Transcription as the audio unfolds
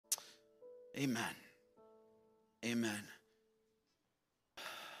Amen. Amen.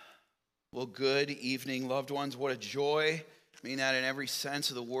 Well, good evening, loved ones. What a joy. I mean that in every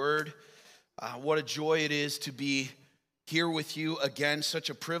sense of the word. What a joy it is to be here with you again. Such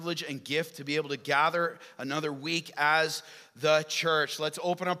a privilege and gift to be able to gather another week as the church. Let's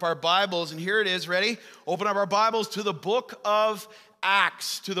open up our Bibles, and here it is. Ready? Open up our Bibles to the book of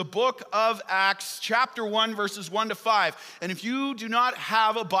Acts, chapter 1, verses 1 to 5. And if you do not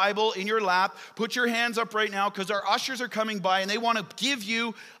have a Bible in your lap, put your hands up right now, because our ushers are coming by and they want to give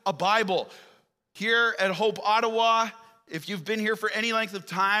you a Bible. Here at Hope Ottawa, if you've been here for any length of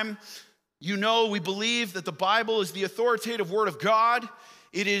time, you know we believe that the Bible is the authoritative word of God.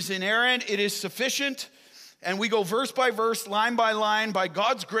 It is inerrant, it is sufficient, and we go verse by verse, line by line, by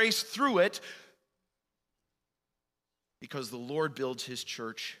God's grace through it, because the Lord builds his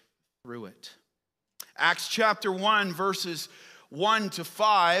church through it. Acts chapter 1, verses 1 to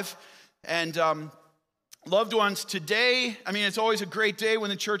 5. And loved ones, today, it's always a great day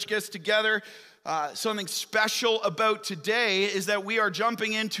when the church gets together. Something special about today is that we are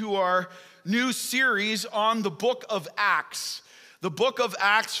jumping into our new series on the book of Acts. The book of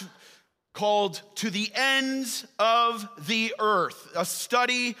Acts called To the Ends of the Earth, a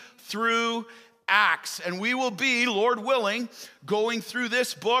study through Acts. And we will be, Lord willing, going through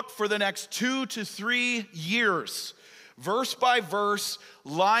this book for the next 2 to 3 years, verse by verse,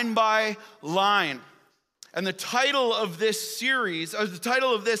 line by line. And the title of this series,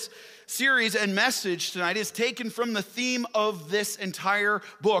 and message tonight is taken from the theme of this entire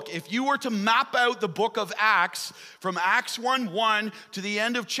book. If you were to map out the book of Acts from Acts 1:1 to the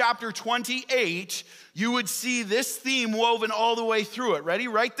end of chapter 28, you would see this theme woven all the way through it. Ready?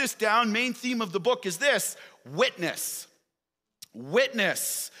 Write this down. Main theme of the book is this: witness.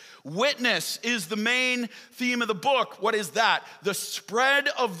 Witness. Witness is the main theme of the book. What is that? The spread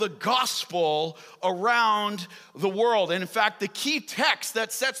of the gospel around the world. And in fact, the key text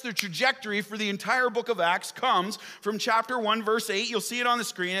that sets the trajectory for the entire book of Acts comes from chapter 1, verse 8. You'll see it on the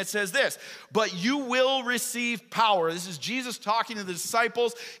screen. It says this: "But you will receive power." This is Jesus talking to the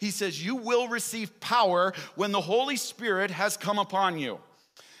disciples. He says, "You will receive power when the Holy Spirit has come upon you.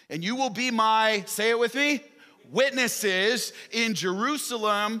 And you will be my," say it with me, "witnesses in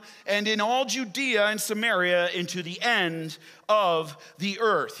Jerusalem and in all Judea and Samaria and to the end of the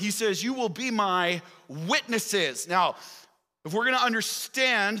earth." He says, "You will be my witnesses." Now, if we're going to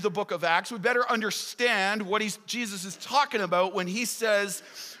understand the book of Acts, we better understand what Jesus is talking about when he says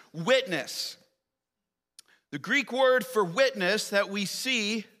witness. The Greek word for witness that we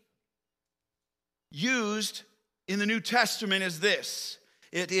see used in the New Testament is this.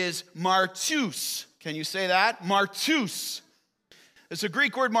 It is martus. Can you say that? Martus. It's a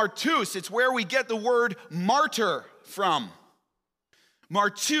Greek word, martus. It's where we get the word martyr from.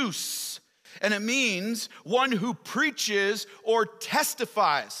 Martus. And it means one who preaches or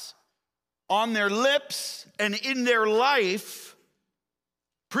testifies on their lips and in their life,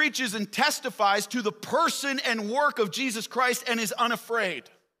 preaches and testifies to the person and work of Jesus Christ and is unafraid.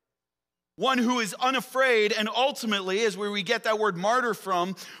 One who is unafraid, and ultimately is where we get that word martyr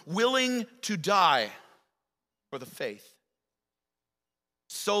from, willing to die for the faith.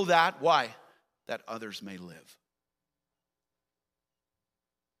 So that, why? That others may live.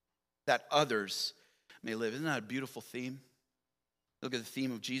 That others may live. Isn't that a beautiful theme? Look at the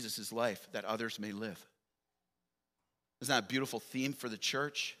theme of Jesus' life, that others may live. Isn't that a beautiful theme for the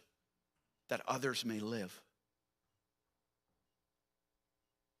church? That others may live.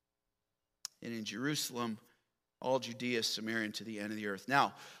 And in Jerusalem, all Judea, Samaria, and to the end of the earth.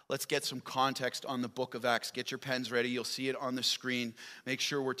 Now, let's get some context on the book of Acts. Get your pens ready. You'll see it on the screen. Make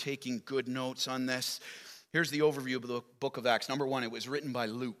sure we're taking good notes on this. Here's the overview of the book of Acts. Number one, it was written by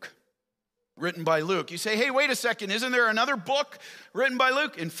Luke. Written by Luke. You say, hey, wait a second. Isn't there another book written by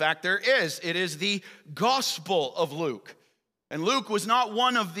Luke? In fact, there is. It is the Gospel of Luke. And Luke was not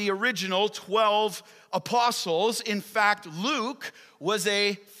one of the original 12 apostles. In fact, Luke was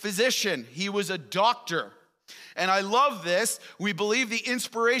a physician. He was a doctor. And I love this. We believe the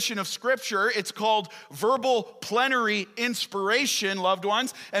inspiration of Scripture. It's called verbal plenary inspiration, loved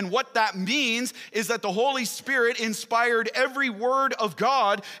ones. And what that means is that the Holy Spirit inspired every word of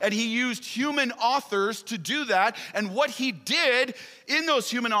God, and he used human authors to do that. And what he did in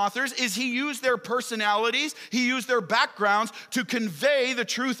those human authors is he used their personalities, he used their backgrounds to convey the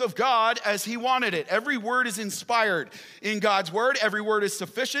truth of God as he wanted it. Every word is inspired in God's word. Every word is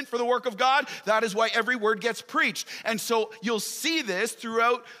sufficient for the work of God. That is why every word gets preached. And so you'll see this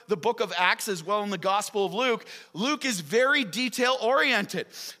throughout the book of Acts as well in the Gospel of Luke. Luke is very detail-oriented.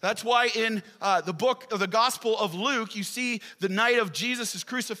 That's why in the book of the Gospel of Luke, you see the night of Jesus'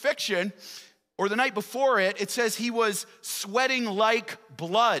 crucifixion, Or the night before it, it says he was sweating like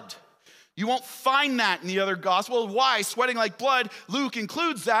blood. You won't find that in the other gospel. Why? Sweating like blood. Luke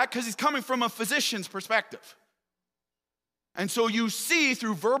includes that because he's coming from a physician's perspective. And so you see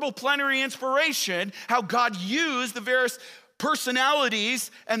through verbal plenary inspiration how God used the various personalities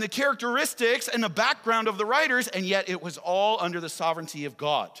and the characteristics and the background of the writers, and yet it was all under the sovereignty of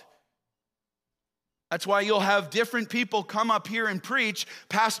God. That's why you'll have different people come up here and preach.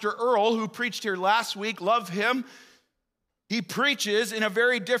 Pastor Earl, who preached here last week, love him. He preaches in a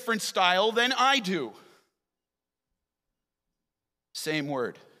very different style than I do. Same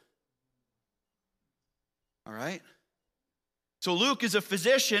word. All right? So Luke is a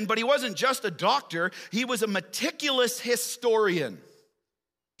physician, but he wasn't just a doctor. He was a meticulous historian.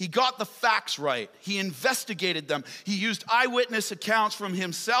 He got the facts right. He investigated them. He used eyewitness accounts from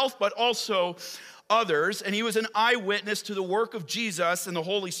himself, but also others, and he was an eyewitness to the work of Jesus and the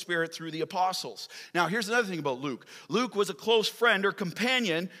Holy Spirit through the apostles. Now, here's another thing about Luke. Luke was a close friend or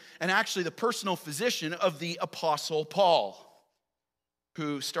companion, and actually the personal physician of the apostle Paul,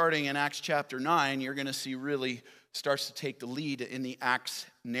 who, starting in Acts chapter 9, you're going to see really starts to take the lead in the Acts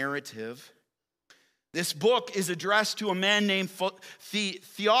narrative. This book is addressed to a man named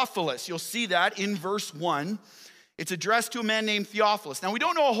Theophilus. You'll see that in verse 1. It's addressed to a man named Theophilus. Now, we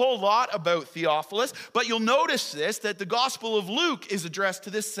don't know a whole lot about Theophilus, but you'll notice this, that the Gospel of Luke is addressed to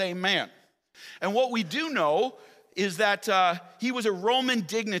this same man. And what we do know is that he was a Roman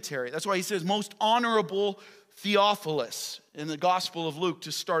dignitary. That's why he says most honorable Theophilus in the Gospel of Luke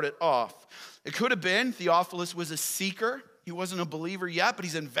to start it off. It could have been Theophilus was a seeker. He wasn't a believer yet, but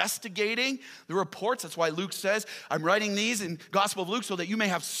he's investigating the reports. That's why Luke says, I'm writing these in Gospel of Luke so that you may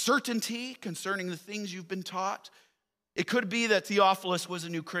have certainty concerning the things you've been taught. It could be that Theophilus was a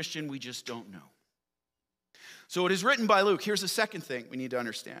new Christian. We just don't know. So it is written by Luke. Here's the second thing we need to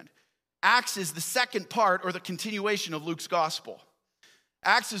understand. Acts is the second part or the continuation of Luke's gospel.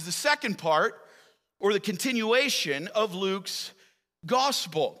 Acts is the second part or the continuation of Luke's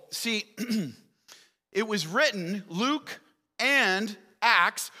gospel. See, it was written, Luke and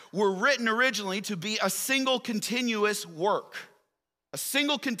Acts were written originally to be a single continuous work. A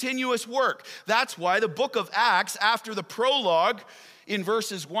single continuous work. That's why the book of Acts, after the prologue in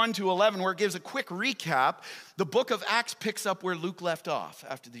verses 1 to 11, where it gives a quick recap, the book of Acts picks up where Luke left off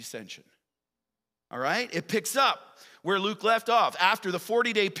after the ascension. All right? It picks up where Luke left off after the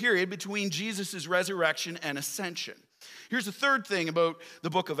 40-day period between Jesus' resurrection and ascension. Here's the third thing about the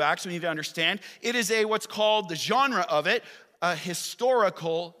book of Acts we need to understand. It is what's called, the genre of it, a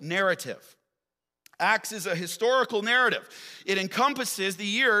historical narrative. Acts is a historical narrative. It encompasses the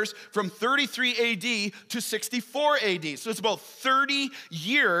years from 33 AD to 64 AD. So it's about 30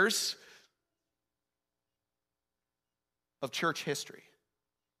 years of church history.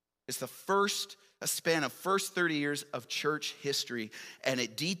 It's a span of first 30 years of church history, and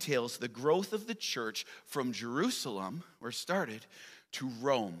it details the growth of the church from Jerusalem, where it started, to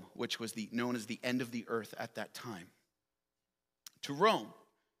Rome, which was known as the end of the earth at that time. To Rome,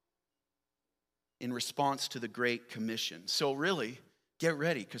 in response to the Great Commission. So really, get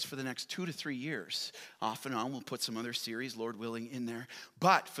ready, because for the next 2 to 3 years, off and on, we'll put some other series, Lord willing, in there.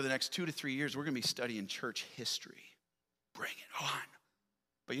 But for the next 2 to 3 years, we're going to be studying church history. Bring it on.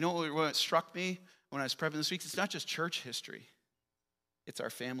 But you know what struck me when I was prepping this week? It's not just church history. It's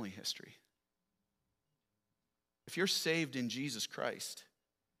our family history. If you're saved in Jesus Christ,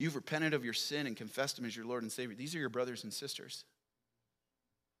 you've repented of your sin and confessed him as your Lord and Savior. These are your brothers and sisters.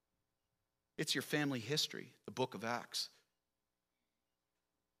 It's your family history, the book of Acts.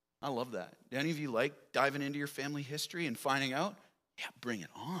 I love that. Do any of you like diving into your family history and finding out? Yeah, bring it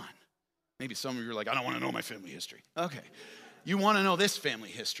on. Maybe some of you are like, I don't want to know my family history. Okay. You want to know this family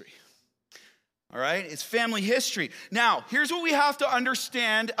history. All right? It's family history. Now, here's what we have to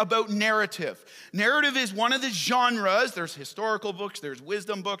understand about narrative. Narrative is one of the genres. There's historical books, there's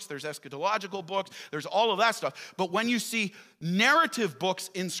wisdom books, there's eschatological books, there's all of that stuff. But when you see narrative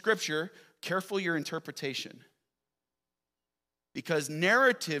books in Scripture, careful your interpretation. Because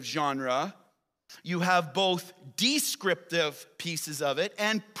narrative genre, you have both descriptive pieces of it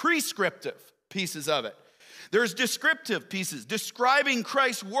and prescriptive pieces of it. There's descriptive pieces describing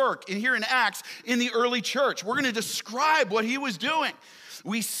Christ's work here in Acts in the early church. We're going to describe what he was doing.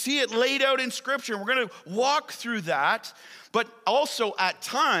 We see it laid out in Scripture. We're going to walk through that. But also at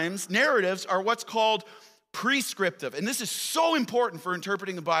times, narratives are what's called prescriptive. And this is so important for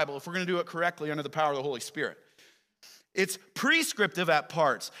interpreting the Bible if we're going to do it correctly under the power of the Holy Spirit. It's prescriptive at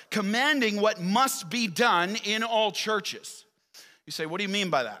parts, commanding what must be done in all churches. You say, what do you mean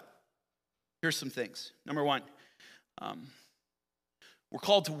by that? Here's some things. Number one, we're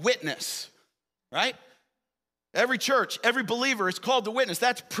called to witness. right? Every church, every believer is called to witness.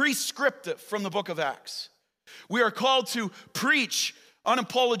 That's prescriptive from the book of Acts. We are called to preach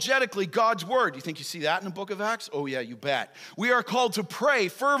unapologetically God's word. You think you see that in the book of Acts? Oh yeah, you bet. We are called to pray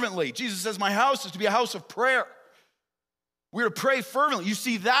fervently. Jesus says, my house is to be a house of prayer. We're to pray fervently. You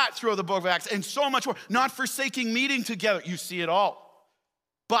see that throughout the book of Acts and so much more. Not forsaking meeting together. You see it all.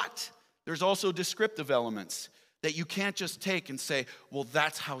 But there's also descriptive elements that you can't just take and say, well,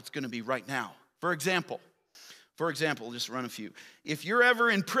 that's how it's going to be right now. For example, just run a few. If you're ever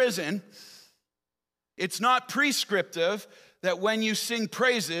in prison, it's not prescriptive that when you sing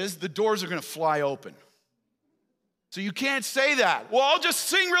praises, the doors are going to fly open. So you can't say that. Well, I'll just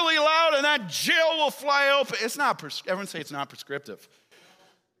sing really loud and that jail will fly open. It's not, everyone say it's not prescriptive.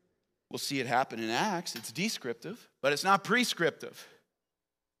 We'll see it happen in Acts. It's descriptive, but it's not prescriptive.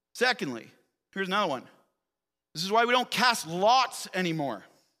 Secondly, here's another one. This is why we don't cast lots anymore.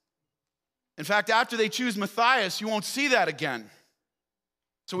 In fact, after they choose Matthias, you won't see that again.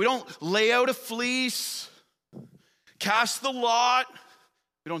 So we don't lay out a fleece, cast the lot.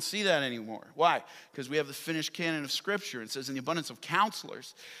 We don't see that anymore. Why? Because we have the finished canon of Scripture. It says in the abundance of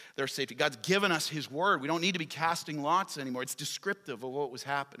counselors, there's safety. God's given us his word. We don't need to be casting lots anymore. It's descriptive of what was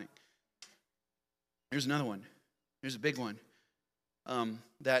happening. Here's another one. Here's a big one.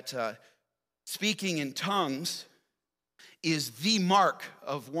 That speaking in tongues is the mark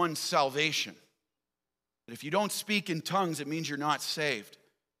of one's salvation. But if you don't speak in tongues, it means you're not saved.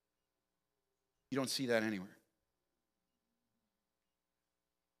 You don't see that anywhere.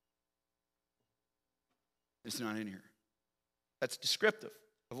 It's not in here. That's descriptive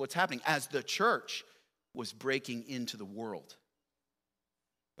of what's happening as the church was breaking into the world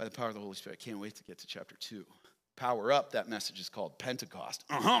by the power of the Holy Spirit. I can't wait to get to chapter 2. Power up, that message is called Pentecost.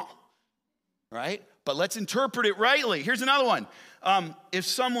 Right? But let's interpret it rightly. Here's another one. If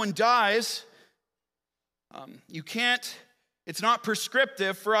someone dies, you can't, it's not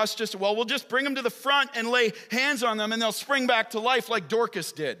prescriptive for us just, well, we'll just bring them to the front and lay hands on them and they'll spring back to life like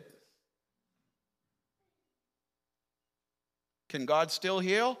Dorcas did. Can God still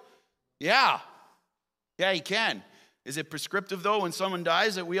heal? Yeah. Yeah, he can. Is it prescriptive, though, when someone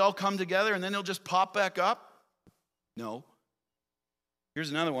dies that we all come together and then they'll just pop back up? No.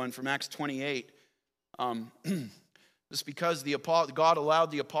 Here's another one from Acts 28. It's because God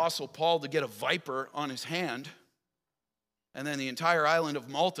allowed the apostle Paul to get a viper on his hand, and then the entire island of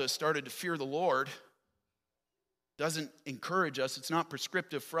Malta started to fear the Lord. Doesn't encourage us. It's not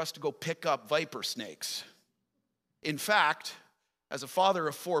prescriptive for us to go pick up viper snakes. In fact, as a father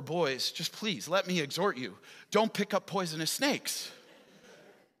of 4 boys, just please let me exhort you. Don't pick up poisonous snakes.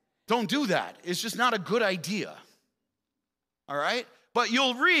 Don't do that. It's just not a good idea. All right? But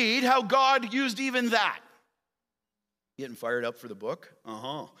you'll read how God used even that. Getting fired up for the book?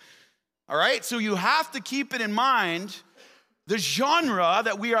 All right? So you have to keep it in mind, the genre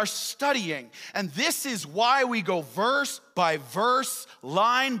that we are studying. And this is why we go verse by verse,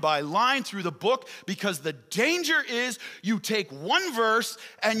 line by line through the book, because the danger is you take one verse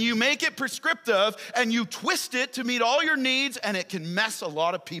and you make it prescriptive and you twist it to meet all your needs, and it can mess a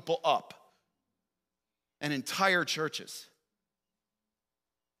lot of people up and entire churches.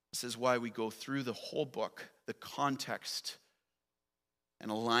 This is why we go through the whole book, the context, and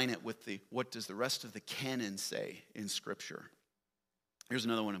align it with what does the rest of the canon say in Scripture. Here's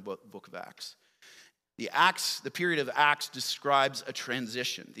another one about the book of Acts. The period of Acts describes a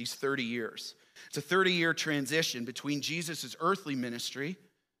transition, these 30 years. It's a 30-year transition between Jesus' earthly ministry,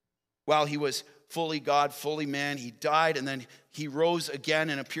 while he was fully God, fully man. He died, and then he rose again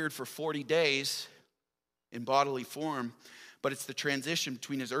and appeared for 40 days in bodily form. But it's the transition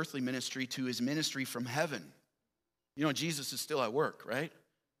between his earthly ministry to his ministry from heaven. You know, Jesus is still at work, right?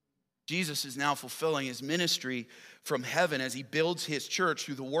 Jesus is now fulfilling his ministry from heaven as he builds his church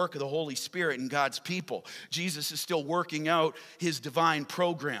through the work of the Holy Spirit and God's people. Jesus is still working out his divine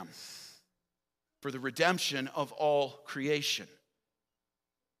program for the redemption of all creation.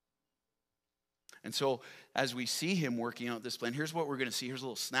 And so as we see him working out this plan, here's what we're going to see. Here's a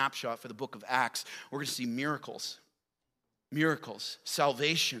little snapshot for the book of Acts. We're going to see miracles,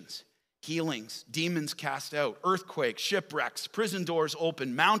 salvations, healings, demons cast out, earthquakes, shipwrecks, prison doors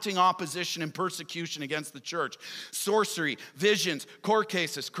open, mounting opposition and persecution against the church, sorcery, visions, court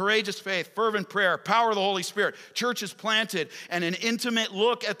cases, courageous faith, fervent prayer, power of the Holy Spirit, churches planted, and an intimate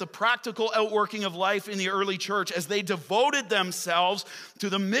look at the practical outworking of life in the early church as they devoted themselves to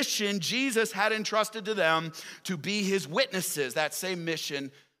the mission Jesus had entrusted to them to be his witnesses, that same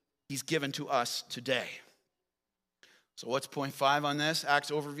mission he's given to us today. So what's point 5 on this?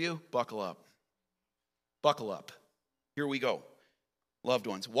 Acts overview? Buckle up. Buckle up. Here we go. Loved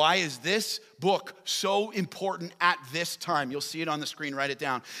ones, why is this book so important at this time? You'll see it on the screen, write it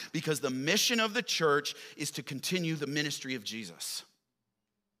down. Because the mission of the church is to continue the ministry of Jesus.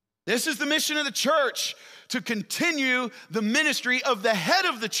 This is the mission of the church, to continue the ministry of the head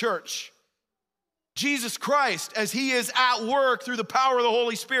of the church, Jesus Christ, as he is at work through the power of the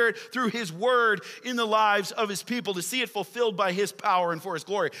Holy Spirit, through his word in the lives of his people, to see it fulfilled by his power and for his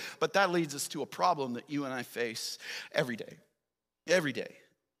glory. But that leads us to a problem that you and I face every day. Every day.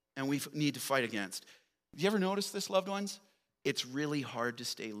 And we need to fight against. Have you ever noticed this, loved ones? It's really hard to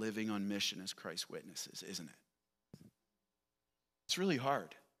stay living on mission as Christ's witnesses, isn't it? It's really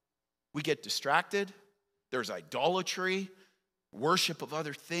hard. We get distracted. There's idolatry, worship of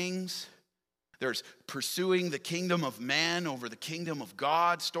other things. There's pursuing the kingdom of man over the kingdom of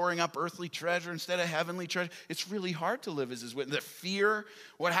God, storing up earthly treasure instead of heavenly treasure. It's really hard to live as his witness. The fear,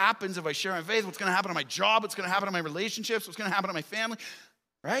 what happens if I share my faith? What's going to happen to my job? What's going to happen to my relationships? What's going to happen to my family?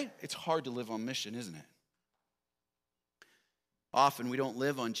 Right? It's hard to live on mission, isn't it? Often we don't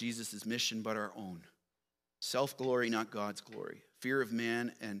live on Jesus' mission but our own. Self-glory, not God's glory. Fear of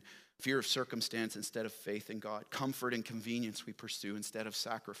man and fear of circumstance instead of faith in God. Comfort and convenience we pursue instead of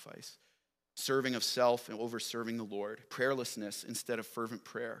sacrifice. Serving of self and over serving the Lord. Prayerlessness instead of fervent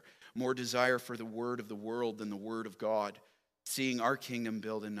prayer. More desire for the word of the world than the word of God. Seeing our kingdom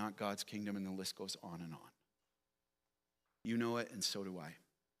build and not God's kingdom, and the list goes on and on. You know it, and so do I.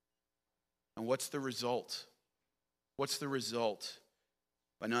 And what's the result? What's the result?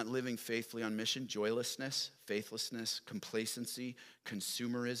 By not living faithfully on mission, joylessness, faithlessness, complacency,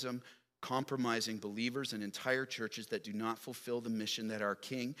 consumerism, compromising believers and entire churches that do not fulfill the mission that our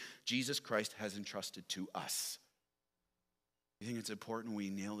King, Jesus Christ, has entrusted to us. You think it's important we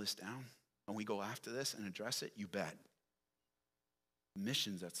nail this down and we go after this and address it? You bet.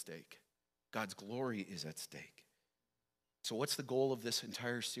 Mission's at stake. God's glory is at stake. So what's the goal of this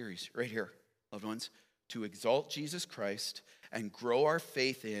entire series? Right here, loved ones. To exalt Jesus Christ and grow our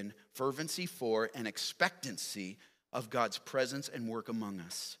faith in, fervency for, and expectancy of God's presence and work among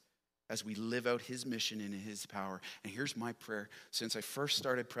us as we live out his mission in his power. And here's my prayer. Since I first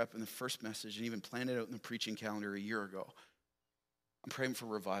started prepping the first message and even planned it out in the preaching calendar a year ago, I'm praying for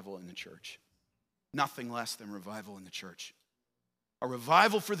revival in the church. Nothing less than revival in the church. A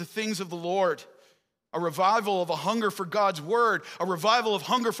revival for the things of the Lord. A revival of a hunger for God's word. A revival of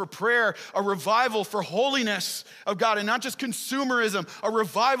hunger for prayer. A revival for holiness of God and not just consumerism. A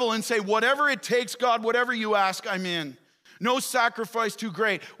revival and say, whatever it takes, God, whatever you ask, I'm in. No sacrifice too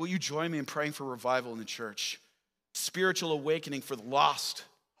great. Will you join me in praying for revival in the church? Spiritual awakening for the lost.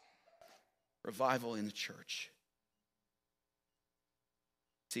 Revival in the church.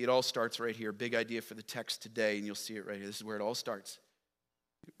 See, it all starts right here. Big idea for the text today, and you'll see it right here. This is where it all starts.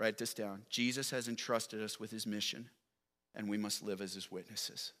 Write this down. Jesus has entrusted us with his mission, and we must live as his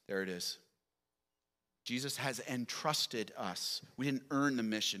witnesses. There it is. Jesus has entrusted us. We didn't earn the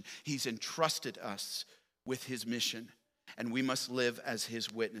mission. He's entrusted us with his mission, and we must live as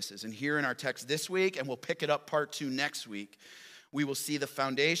his witnesses. And here in our text this week, and we'll pick it up part 2 next week, we will see the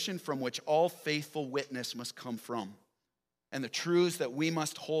foundation from which all faithful witness must come from, and the truths that we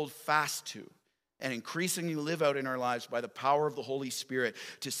must hold fast to and increasingly live out in our lives by the power of the Holy Spirit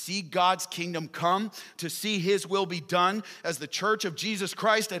to see God's kingdom come, to see his will be done as the church of Jesus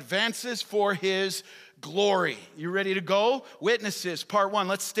Christ advances for his glory. You ready to go? Witnesses, part 1.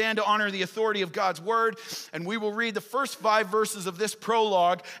 Let's stand to honor the authority of God's word, and we will read the first 5 verses of this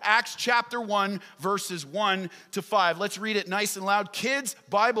prologue, Acts chapter 1, verses 1 to 5. Let's read it nice and loud. Kids,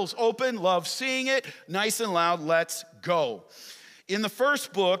 Bibles open, love seeing it. Nice and loud, let's go. In the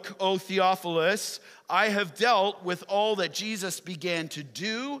first book, O Theophilus, I have dealt with all that Jesus began to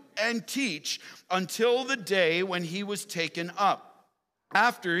do and teach until the day when he was taken up,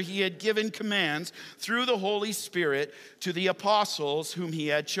 after he had given commands through the Holy Spirit to the apostles whom he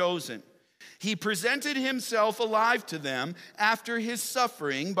had chosen. He presented himself alive to them after his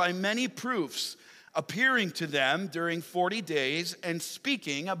suffering by many proofs, appearing to them during 40 days and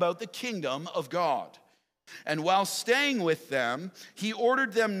speaking about the kingdom of God. And while staying with them, he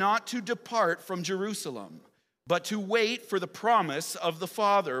ordered them not to depart from Jerusalem, but to wait for the promise of the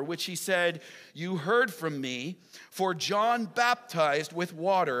Father, which he said, "You heard from me, for John baptized with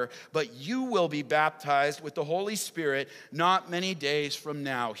water, but you will be baptized with the Holy Spirit not many days from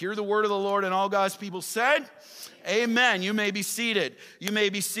now." Hear the word of the Lord, and all God's people said, amen. You may be seated. You may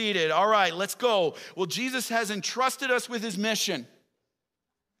be seated. All right, let's go. Well, Jesus has entrusted us with his mission.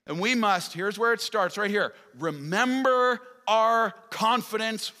 And we must, here's where it starts, right here. Remember our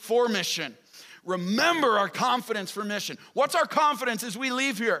confidence for mission. Remember our confidence for mission. What's our confidence as we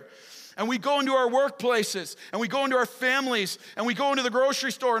leave here? and we go into our workplaces, and we go into our families, and we go into the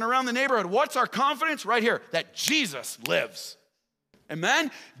grocery store and around the neighborhood, what's our confidence? Right here, that Jesus lives.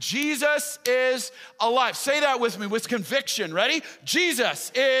 Amen? Jesus is alive. Say that with me with conviction. Ready?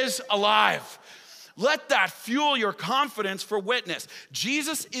 Jesus is alive. Let that fuel your confidence for witness.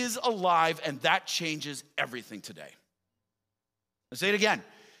 Jesus is alive, and that changes everything today. Let's say it again.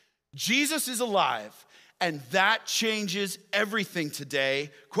 Jesus is alive, and that changes everything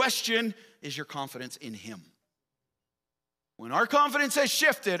today. Question, is your confidence in him? When our confidence has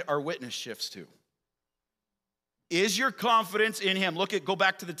shifted, our witness shifts too. Is your confidence in him? Go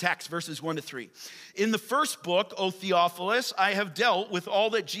back to the text, verses 1-3. In the first book, O Theophilus, I have dealt with all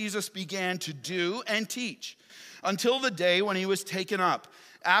that Jesus began to do and teach until the day when he was taken up,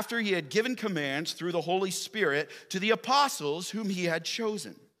 after he had given commands through the Holy Spirit to the apostles whom he had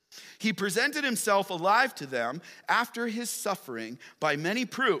chosen. He presented himself alive to them after his suffering by many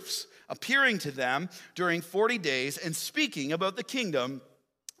proofs, appearing to them during 40 days and speaking about the kingdom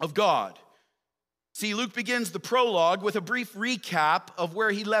of God. See, Luke begins the prologue with a brief recap of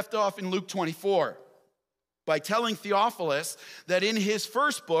where he left off in Luke 24 by telling Theophilus that in his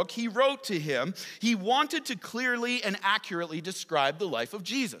first book he wrote to him, he wanted to clearly and accurately describe the life of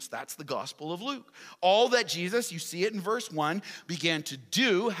Jesus. That's the Gospel of Luke. All that Jesus, you see it in verse 1, began to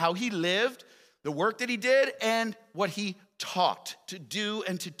do, how he lived, the work that he did, and what he taught to do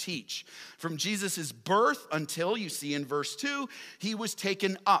and to teach. From Jesus' birth until, you see in verse 2, he was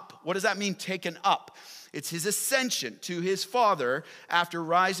taken up. What does that mean, taken up? It's his ascension to his Father after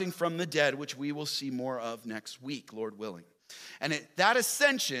rising from the dead, which we will see more of next week, Lord willing. And that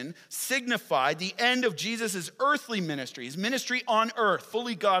ascension signified the end of Jesus' earthly ministry, his ministry on earth,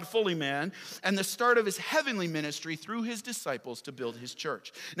 fully God, fully man, and the start of his heavenly ministry through his disciples to build his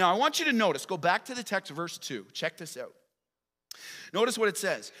church. Now, I want you to notice, go back to the text, verse 2. Check this out. Notice what it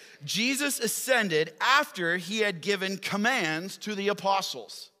says. Jesus ascended after he had given commands to the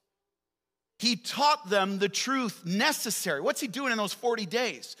apostles. He taught them the truth necessary. What's he doing in those 40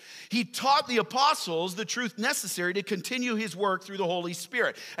 days? He taught the apostles the truth necessary to continue his work through the Holy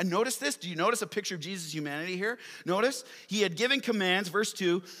Spirit. And notice this. Do you notice a picture of Jesus' humanity here? Notice, he had given commands, verse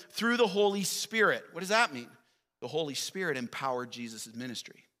 2, through the Holy Spirit. What does that mean? The Holy Spirit empowered Jesus'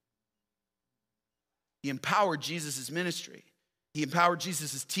 ministry. He empowered Jesus' ministry. He empowered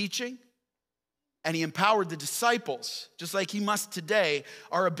Jesus' teaching, and he empowered the disciples, just like he must today,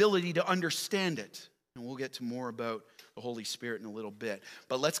 our ability to understand it. And we'll get to more about the Holy Spirit in a little bit.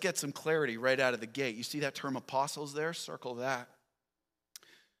 But let's get some clarity right out of the gate. You see that term apostles there? Circle that.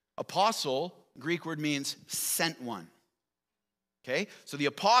 Apostle, Greek word means sent one. Okay, so the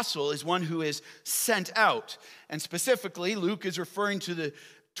apostle is one who is sent out. And specifically, Luke is referring to the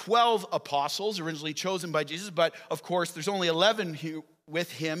 12 apostles originally chosen by Jesus, but of course there's only 11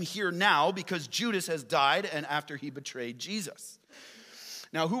 with him here now because Judas has died and after he betrayed Jesus.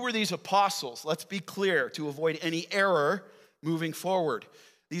 Now, who were these apostles? Let's be clear to avoid any error moving forward.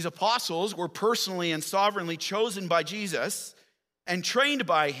 These apostles were personally and sovereignly chosen by Jesus and trained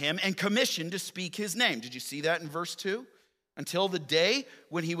by him and commissioned to speak his name. Did you see that in verse 2? Until the day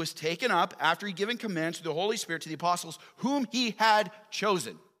when he was taken up after he'd given commands through the Holy Spirit to the apostles whom he had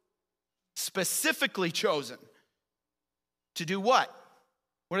chosen. Specifically chosen. To do what?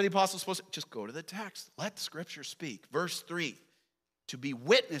 What are the apostles supposed to? Just go to the text. Let the scripture speak. Verse 3. To be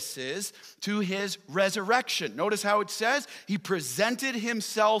witnesses to his resurrection. Notice how it says, he presented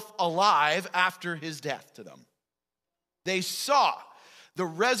himself alive after his death to them. They saw the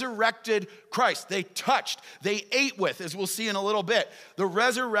resurrected Christ. They touched, they ate with, as we'll see in a little bit, the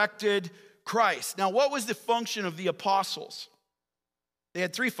resurrected Christ. Now, what was the function of the apostles? They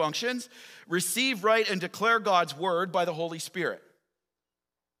had three functions: receive, write, and declare God's word by the Holy Spirit.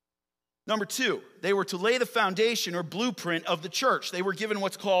 Number 2, they were to lay the foundation or blueprint of the church. They were given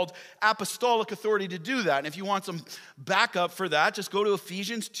what's called apostolic authority to do that. And if you want some backup for that, just go to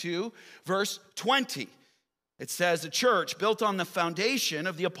Ephesians 2, verse 20. It says, the church built on the foundation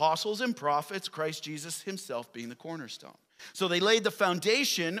of the apostles and prophets, Christ Jesus himself being the cornerstone. So they laid the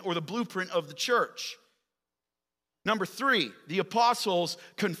foundation or the blueprint of the church. Number 3, the apostles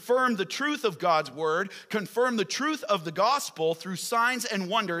confirmed the truth of God's word, confirmed the truth of the gospel through signs and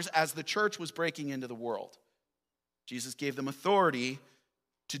wonders as the church was breaking into the world. Jesus gave them authority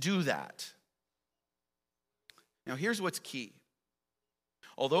to do that. Now here's what's key.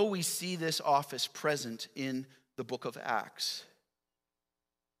 Although we see this office present in the book of Acts,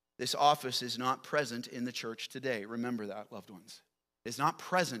 this office is not present in the church today. Remember that, loved ones. It's not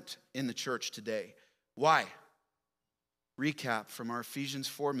present in the church today. Why? Recap from our Ephesians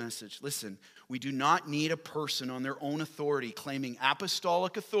 4 message. Listen, we do not need a person on their own authority claiming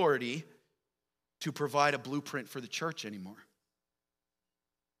apostolic authority to provide a blueprint for the church anymore.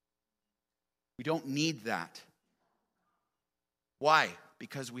 We don't need that. Why?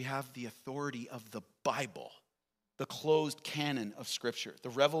 Because we have the authority of the Bible, the closed canon of Scripture, the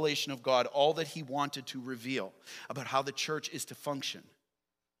revelation of God, all that he wanted to reveal about how the church is to function.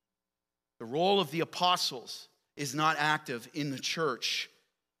 The role of the apostles is not active in the church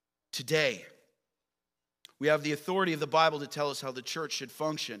today. We have the authority of the Bible to tell us how the church should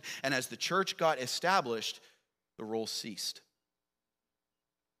function. And as the church got established, the role ceased.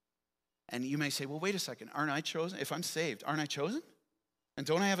 And you may say, well, wait a second, aren't I chosen? If I'm saved, aren't I chosen? And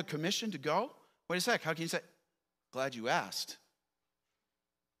don't I have a commission to go? Wait a sec, how can you say? Glad you asked.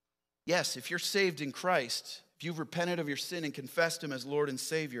 Yes, if you're saved in Christ, if you've repented of your sin and confessed him as Lord and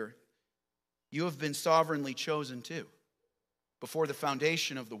Savior, you have been sovereignly chosen too, before the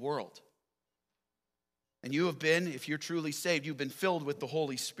foundation of the world. And you have been, if you're truly saved, you've been filled with the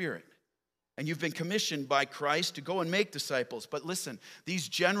Holy Spirit. And you've been commissioned by Christ to go and make disciples. But listen, these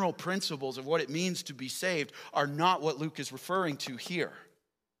general principles of what it means to be saved are not what Luke is referring to here.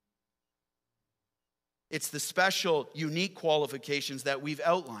 It's the special, unique qualifications that we've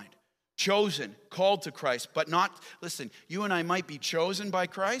outlined. Chosen, called to Christ, but not, listen, you and I might be chosen by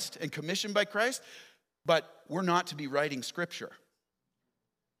Christ and commissioned by Christ, but we're not to be writing Scripture.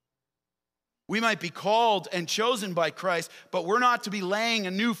 We might be called and chosen by Christ, but we're not to be laying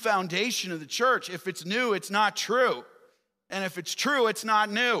a new foundation of the church. If it's new, it's not true. And if it's true, it's not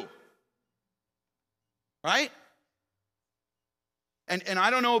new. Right? And I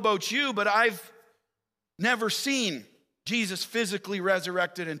don't know about you, but I've never seen Jesus physically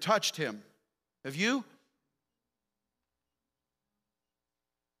resurrected and touched him. Have you?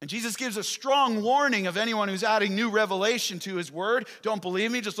 And Jesus gives a strong warning of anyone who's adding new revelation to his word. Don't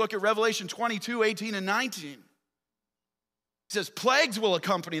believe me? Just look at Revelation 22, 18, and 19. He says, plagues will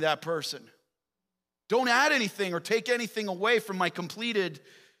accompany that person. Don't add anything or take anything away from my completed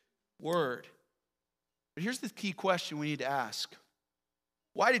word. But here's the key question we need to ask.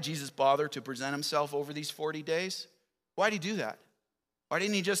 Why did Jesus bother to present himself over these 40 days? Why did he do that? Why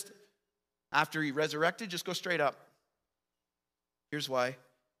didn't he just, after he resurrected, just go straight up? Here's why.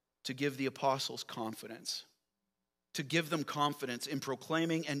 To give the apostles confidence. To give them confidence in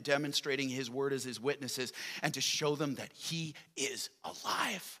proclaiming and demonstrating his word as his witnesses, and to show them that he is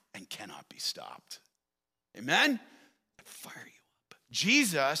alive and cannot be stopped. Amen? Fire you up.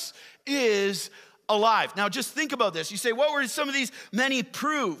 Jesus is alive. Now just think about this. You say, what were some of these many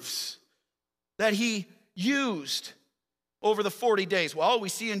proofs that he used over the 40 days? Well, we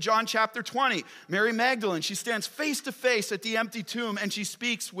see in John chapter 20, Mary Magdalene, she stands face to face at the empty tomb and she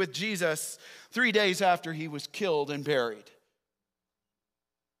speaks with Jesus 3 days after he was killed and buried.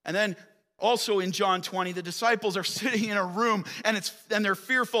 And then also in John 20, the disciples are sitting in a room and they're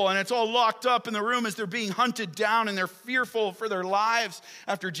fearful and it's all locked up in the room as they're being hunted down and they're fearful for their lives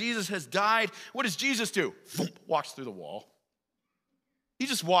after Jesus has died. What does Jesus do? Walks through the wall. He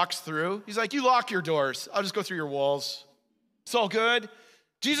just walks through. He's like, you lock your doors. I'll just go through your walls. It's all good.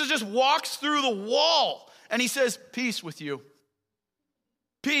 Jesus just walks through the wall and he says, peace with you.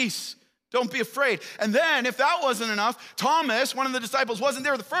 Peace. Don't be afraid. And then if that wasn't enough, Thomas, one of the disciples, wasn't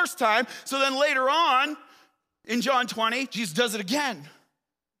there the first time. So then later on in John 20, Jesus does it again. And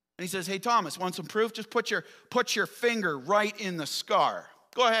he says, hey, Thomas, want some proof? Just put your finger right in the scar.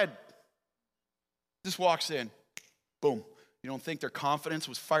 Go ahead. Just walks in. Boom. You don't think their confidence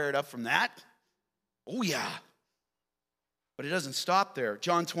was fired up from that? Oh, yeah. But it doesn't stop there.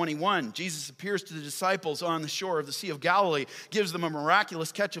 John 21, Jesus appears to the disciples on the shore of the Sea of Galilee, gives them a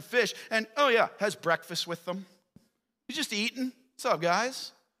miraculous catch of fish, and, has breakfast with them. He's just eating. What's up,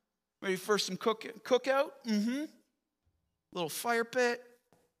 guys? Ready for some cookout? Little fire pit.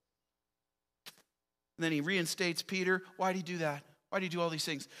 And then he reinstates Peter. Why did he do that? Why did he do all these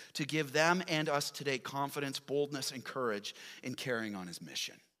things? To give them and us today confidence, boldness, and courage in carrying on his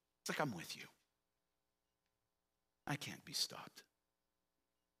mission. It's like, I'm with you. I can't be stopped.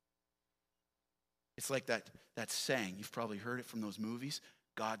 It's like that saying, you've probably heard it from those movies,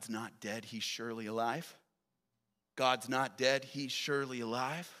 God's not dead, he's surely alive. God's not dead, he's surely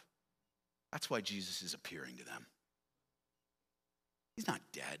alive. That's why Jesus is appearing to them. He's not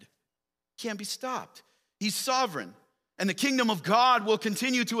dead. He can't be stopped. He's sovereign. And the kingdom of God will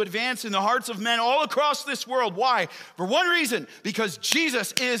continue to advance in the hearts of men all across this world. Why? For one reason, because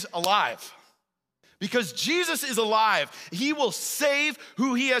Jesus is alive. Because Jesus is alive, he will save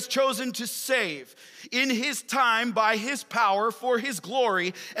who he has chosen to save in his time by his power for his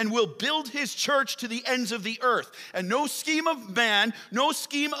glory, and will build his church to the ends of the earth. And no scheme of man, no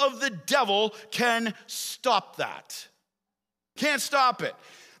scheme of the devil can stop that. Can't stop it.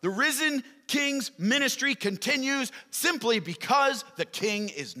 The risen king's ministry continues simply because the king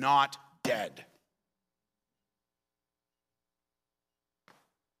is not dead.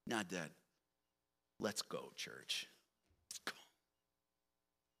 Not dead. Let's go, church. Let's go.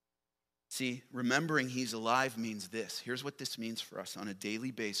 See, remembering he's alive means this. Here's what this means for us on a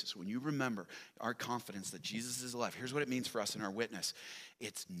daily basis. When you remember our confidence that Jesus is alive, here's what it means for us in our witness.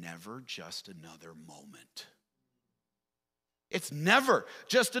 It's never just another moment. It's never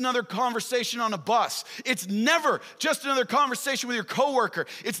just another conversation on a bus. It's never just another conversation with your coworker.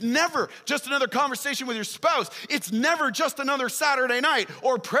 It's never just another conversation with your spouse. It's never just another Saturday night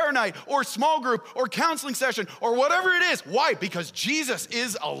or prayer night or small group or counseling session or whatever it is. Why? Because Jesus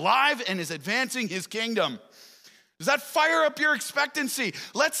is alive and is advancing his kingdom. Does that fire up your expectancy?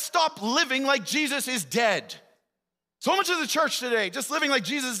 Let's stop living like Jesus is dead. So much of the church today, just living like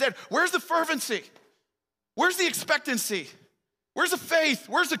Jesus is dead. Where's the fervency? Where's the expectancy? Where's the faith?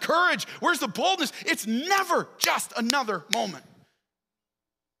 Where's the courage? Where's the boldness? It's never just another moment.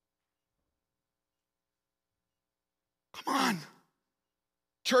 Come on.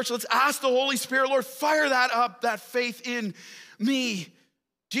 Church, let's ask the Holy Spirit, Lord, fire that up, that faith in me.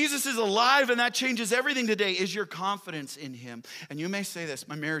 Jesus is alive and that changes everything today. Is your confidence in him? And you may say this,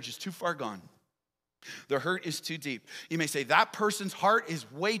 my marriage is too far gone. The hurt is too deep. You may say, that person's heart is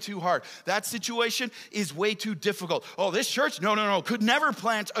way too hard. That situation is way too difficult. Oh, this church? No. Could never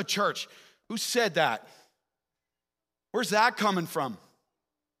plant a church. Who said that? Where's that coming from?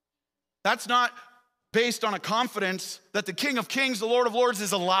 That's not based on a confidence that the King of Kings, the Lord of Lords,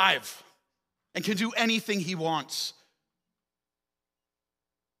 is alive and can do anything he wants.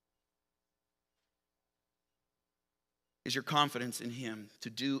 Is your confidence in him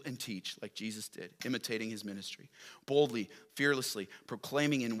to do and teach like Jesus did, imitating his ministry, boldly, fearlessly,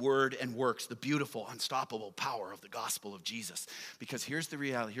 proclaiming in word and works the beautiful, unstoppable power of the gospel of Jesus. Because here's the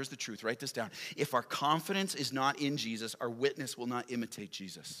reality, here's the truth, write this down. If our confidence is not in Jesus, our witness will not imitate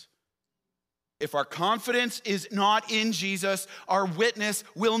Jesus. If our confidence is not in Jesus, our witness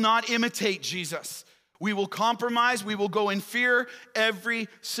will not imitate Jesus. We will compromise, we will go in fear every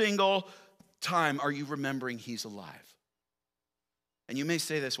single time. Are you remembering he's alive? And you may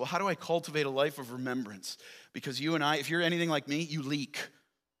say this, well, how do I cultivate a life of remembrance? Because you and I, if you're anything like me, you leak.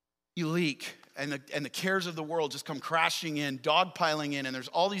 You leak. And the cares of the world just come crashing in, dogpiling in, and there's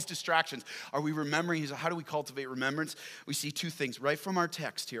all these distractions. Are we remembering? How do we cultivate remembrance? We see two things right from our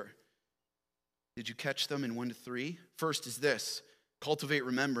text here. Did you catch them in 1 to 3? First is this, cultivate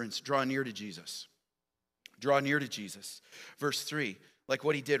remembrance, draw near to Jesus. Draw near to Jesus. Verse 3. Like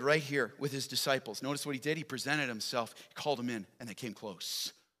what he did right here with his disciples. Notice what he did. He presented himself. He called them in, and they came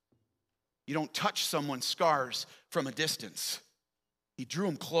close. You don't touch someone's scars from a distance. He drew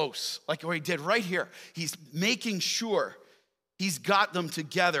them close, like what he did right here. He's making sure he's got them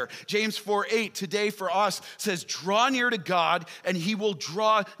together. James 4:8 today for us says, draw near to God, and he will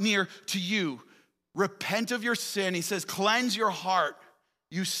draw near to you. Repent of your sin. He says, cleanse your heart,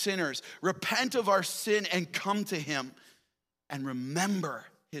 you sinners. Repent of our sin and come to him. And remember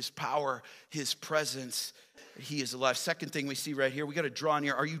his power, his presence. He is alive. Second thing we see right here, we got to draw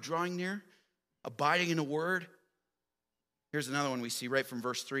near. Are you drawing near? Abiding in the word? Here's another one we see right from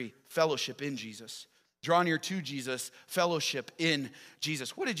verse 3. Fellowship in Jesus. Draw near to Jesus. Fellowship in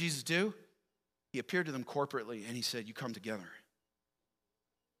Jesus. What did Jesus do? He appeared to them corporately and he said, you come together.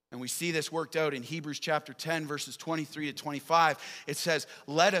 And we see this worked out in Hebrews chapter 10, verses 23 to 25. It says,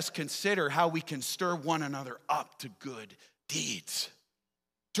 let us consider how we can stir one another up to good deeds.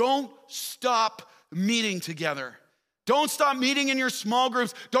 Don't stop meeting together. Don't stop meeting in your small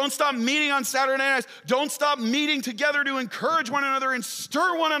groups. Don't stop meeting on Saturday nights. Don't stop meeting together to encourage one another and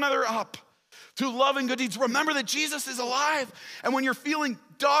stir one another up to love and good deeds. Remember that Jesus is alive. And when you're feeling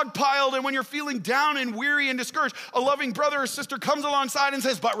dogpiled and when you're feeling down and weary and discouraged, a loving brother or sister comes alongside and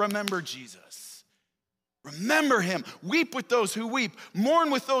says, but remember Jesus. Remember him. Weep with those who weep.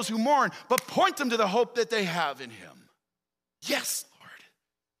 Mourn with those who mourn. But point them to the hope that they have in him. Yes, Lord.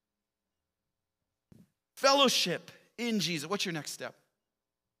 Fellowship in Jesus. What's your next step?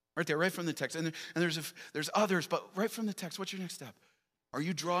 Right there, right from the text. And there's others, but right from the text, what's your next step? Are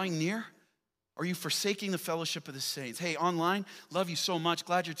you drawing near? Are you forsaking the fellowship of the saints? Hey, online, love you so much.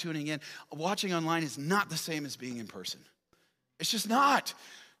 Glad you're tuning in. Watching online is not the same as being in person. It's just not.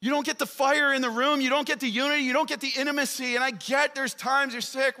 You don't get the fire in the room. You don't get the unity. You don't get the intimacy. And I get there's times you're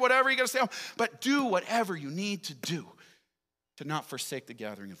sick, whatever, you got to stay home. But do whatever you need to do to not forsake the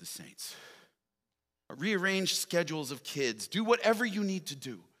gathering of the saints. Rearrange schedules of kids. Do whatever you need to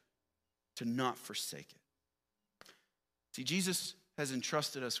do to not forsake it. See, Jesus has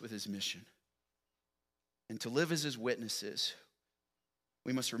entrusted us with his mission and to live as his witnesses.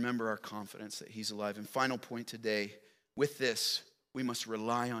 we must remember our confidence that he's alive. And final point today, with this, we must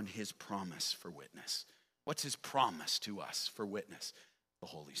rely on his promise for witness. What's his promise to us for witness? The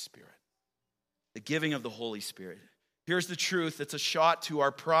Holy Spirit. The giving of the Holy Spirit. Here's the truth. It's a shot to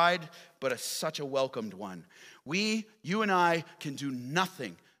our pride, but such a welcomed one. You and I can do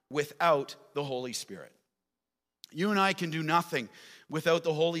nothing without the Holy Spirit. You and I can do nothing without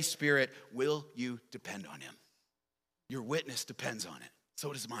the Holy Spirit. Will you depend on him? Your witness depends on it.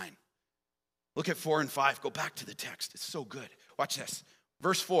 So does mine. Look at 4 and 5. Go back to the text. It's so good. Watch this.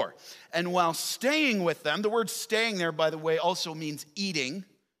 Verse 4. And while staying with them, the word staying there, by the way, also means eating.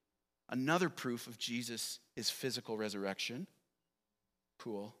 Another proof of Jesus' physical resurrection.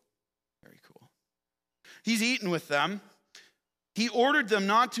 Cool. Very cool. He's eaten with them. He ordered them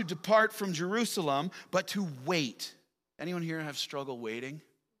not to depart from Jerusalem, but to wait. Anyone here have struggle waiting?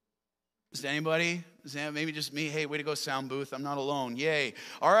 Is there anybody? Maybe just me? Hey, way to go, sound booth. I'm not alone. Yay.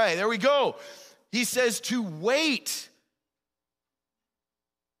 All right, there we go. He says to wait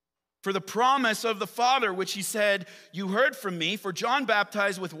for the promise of the Father, which he said, you heard from me, for John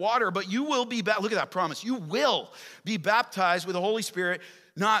baptized with water, but you will be baptized. Look at that promise. You will be baptized with the Holy Spirit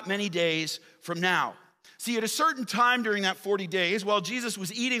not many days from now. See, at a certain time during that 40 days, while Jesus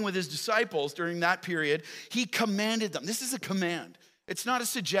was eating with his disciples during that period, he commanded them. This is a command. It's not a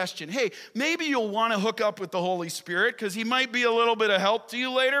suggestion. Hey, maybe you'll want to hook up with the Holy Spirit because he might be a little bit of help to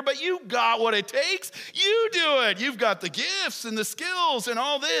you later, but you got what it takes. You do it. You've got the gifts and the skills and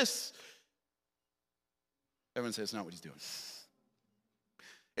all this. Everyone says it's not what he's doing.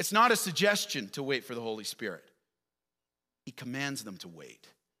 It's not a suggestion to wait for the Holy Spirit. He commands them to wait.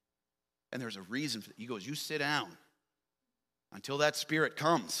 And there's a reason for that. He goes, you sit down until that Spirit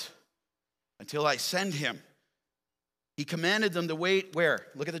comes, until I send him. He commanded them to wait where?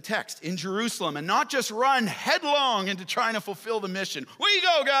 Look at the text. In Jerusalem, and not just run headlong into trying to fulfill the mission. Where you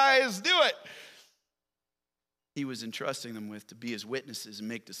go, guys? Do it. He was entrusting them with to be his witnesses and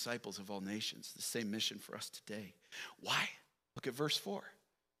make disciples of all nations. The same mission for us today. Why? Look at verse 4.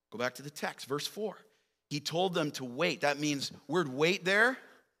 Go back to the text. Verse 4. He told them to wait. That means, word wait there.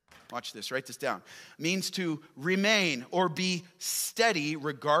 Watch this, write this down. Means to remain or be steady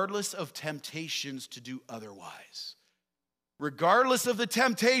regardless of temptations to do otherwise. Regardless of the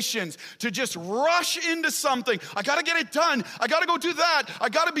temptations to just rush into something. I got to get it done. I got to go do that. I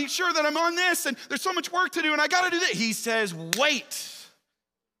got to be sure that I'm on this and there's so much work to do and I got to do that. He says, wait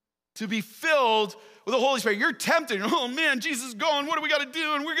to be filled with the Holy Spirit. You're tempted. Oh man, Jesus is going. What do we got to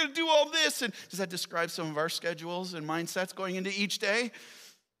do? And we're going to do all this. And does that describe some of our schedules and mindsets going into each day?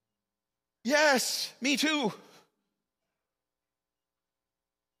 Yes, me too.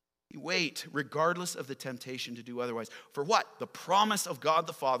 Wait, regardless of the temptation to do otherwise. For what? The promise of God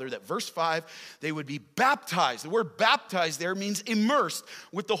the Father that verse 5, they would be baptized. The word baptized there means immersed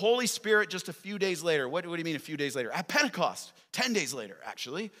with the Holy Spirit just a few days later. What do you mean a few days later? At Pentecost, 10 days later,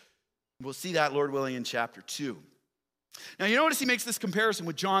 actually. We'll see that, Lord willing, in chapter 2. Now, you notice he makes this comparison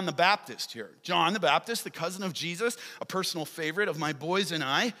with John the Baptist here. John the Baptist, the cousin of Jesus, a personal favorite of my boys and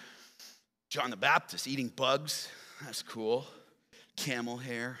I. John the Baptist eating bugs. That's cool. Camel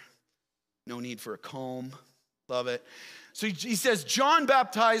hair. No need for a comb. Love it. So he says, John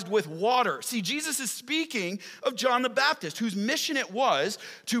baptized with water. See, Jesus is speaking of John the Baptist, whose mission it was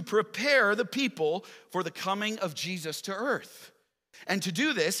to prepare the people for the coming of Jesus to earth. And to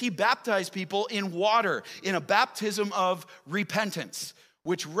do this, he baptized people in water, in a baptism of repentance,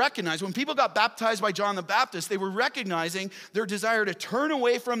 which recognized, when people got baptized by John the Baptist, they were recognizing their desire to turn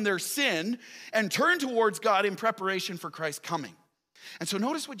away from their sin and turn towards God in preparation for Christ's coming. And so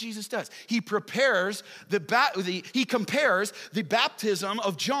notice what Jesus does. He compares the baptism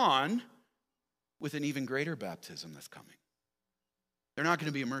of John with an even greater baptism that's coming. They're not going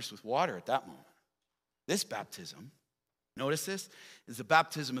to be immersed with water at that moment. This baptism, notice this, is the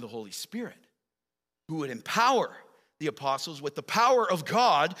baptism of the Holy Spirit, who would empower the apostles with the power of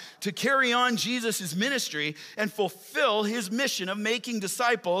God to carry on Jesus' ministry and fulfill his mission of making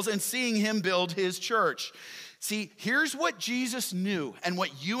disciples and seeing him build his church. See, here's what Jesus knew and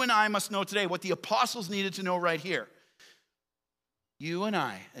what you and I must know today, what the apostles needed to know right here. You and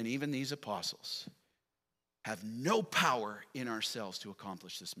I, and even these apostles, have no power in ourselves to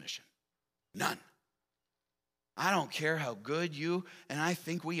accomplish this mission. None. I don't care how good you and I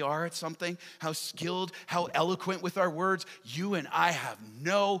think we are at something, how skilled, how eloquent with our words. You and I have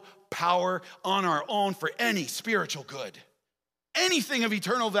no power on our own for any spiritual good. Anything of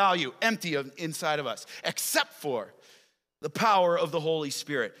eternal value, empty inside of us, except for the power of the Holy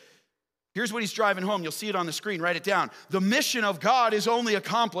Spirit. Here's what he's driving home. You'll see it on the screen. Write it down. The mission of God is only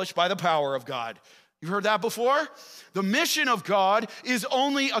accomplished by the power of God. You've heard that before? The mission of God is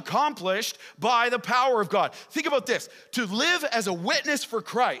only accomplished by the power of God. Think about this. To live as a witness for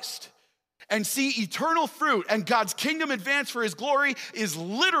Christ and see eternal fruit and God's kingdom advance for his glory is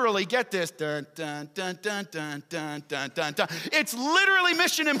literally, get this, dun, dun, dun, dun, dun, dun, dun, dun, dun. It's literally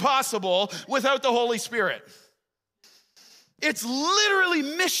mission impossible without the Holy Spirit. It's literally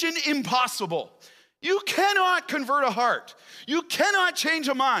mission impossible. You cannot convert a heart. You cannot change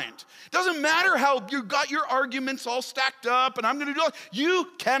a mind. Doesn't matter how you got your arguments all stacked up and I'm going to do it. You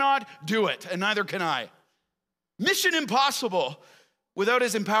cannot do it, and neither can I. Mission impossible without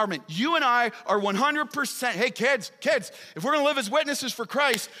his empowerment. You and I are 100%, hey kids, if we're going to live as witnesses for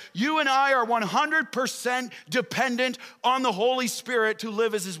Christ, you and I are 100% dependent on the Holy Spirit to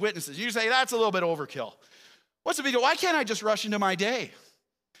live as his witnesses. You say, that's a little bit overkill. What's the big deal? Why can't I just rush into my day?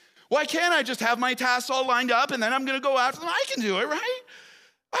 Why can't I just have my tasks all lined up and then I'm going to go after them? I can do it, right?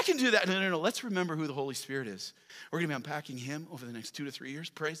 I can do that. No. Let's remember who the Holy Spirit is. We're going to be unpacking him over the next 2 to 3 years.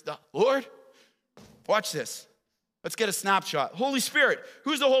 Praise the Lord. Watch this. Let's get a snapshot. Holy Spirit.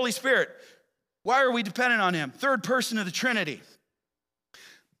 Who's the Holy Spirit? Why are we dependent on him? Third person of the Trinity.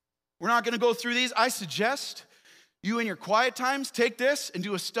 We're not going to go through these. I suggest you in your quiet times take this and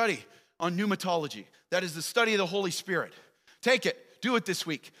do a study on pneumatology. That is the study of the Holy Spirit. Take it. Do it this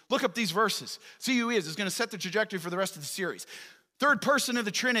week. Look up these verses. See who he is. It's going to set the trajectory for the rest of the series. Third person of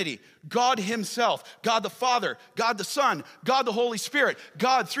the Trinity, God himself, God the Father, God the Son, God the Holy Spirit,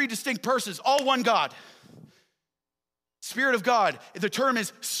 God, three distinct persons, all one God. Spirit of God, the term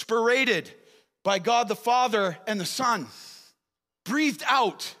is spirated by God the Father and the Son. Breathed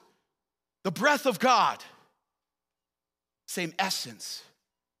out, the breath of God. Same essence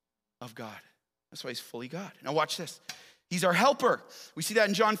of God. That's why he's fully God. Now watch this. He's our helper. We see that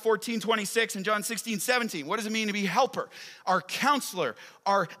in John 14:26 and John 16:17. What does it mean to be helper? Our counselor,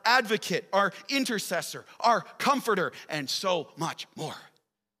 our advocate, our intercessor, our comforter, and so much more.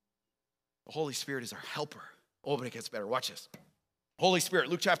 The Holy Spirit is our helper. Oh, but it gets better. Watch this. Holy Spirit,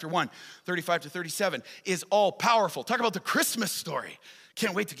 Luke chapter 1, 35 to 37, is all powerful. Talk about the Christmas story.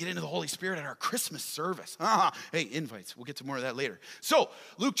 Can't wait to get into the Holy Spirit at our Christmas service. Hey, invites. We'll get to more of that later. So,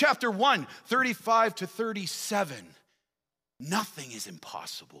 Luke chapter 1, 35 to 37. Nothing is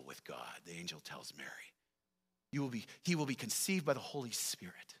impossible with God, the angel tells Mary. He will be conceived by the Holy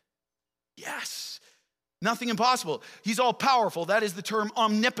Spirit. Yes. Nothing impossible. He's all powerful. That is the term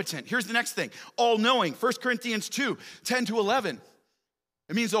omnipotent. Here's the next thing. All knowing. 1 Corinthians 2, 10 to 11.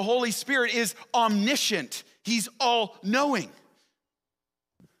 It means the Holy Spirit is omniscient. He's all knowing.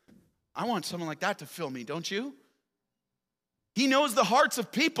 I want someone like that to fill me, don't you? He knows the hearts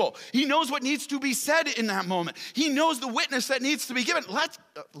of people. He knows what needs to be said in that moment. He knows the witness that needs to be given.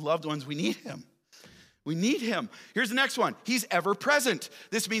 Loved ones, we need him. We need him. Here's the next one. He's ever present.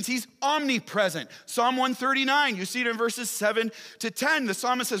 This means he's omnipresent. Psalm 139, you see it in verses 7 to 10. The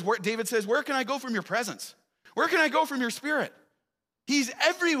psalmist says, David says, where can I go from your presence? Where can I go from your spirit? He's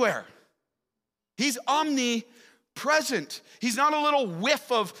everywhere. He's omnipresent. He's not a little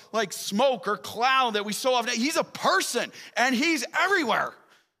whiff of like smoke or cloud that we so often. He's a person and he's everywhere.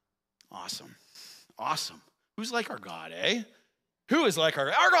 Awesome. Awesome. Who's like our God, eh? Who is like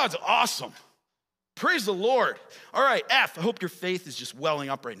our God's awesome. Praise the Lord. All right, F, I hope your faith is just welling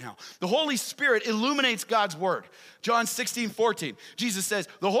up right now. The Holy Spirit illuminates God's word. John 16:14, Jesus says,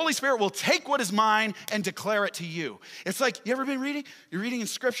 the Holy Spirit will take what is mine and declare it to you. It's like, you ever been reading? You're reading in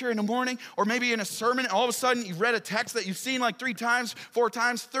scripture in the morning, or maybe in a sermon, and all of a sudden you've read a text that you've seen like 3 times, 4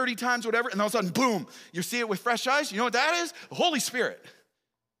 times, 30 times, whatever, and all of a sudden, boom, you see it with fresh eyes. You know what that is? The Holy Spirit.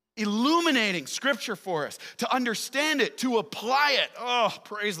 Illuminating scripture for us, to understand it, to apply it. Oh,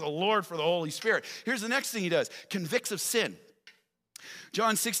 praise the Lord for the Holy Spirit. Here's the next thing he does. Convicts of sin.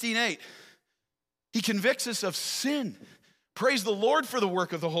 John 16:8. He convicts us of sin. Praise the Lord for the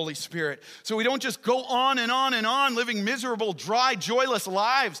work of the Holy Spirit. So we don't just go on and on and on living miserable, dry, joyless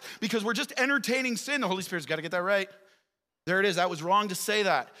lives because we're just entertaining sin. The Holy Spirit's got to get that right. There it is. That was wrong to say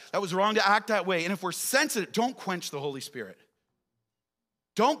that. That was wrong to act that way. And if we're sensitive, don't quench the Holy Spirit.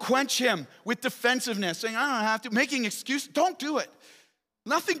 Don't quench him with defensiveness, saying, I don't have to, making excuses. Don't do it.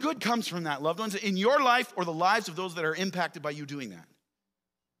 Nothing good comes from that, loved ones, in your life or the lives of those that are impacted by you doing that.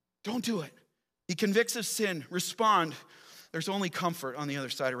 Don't do it. He convicts of sin. Respond. There's only comfort on the other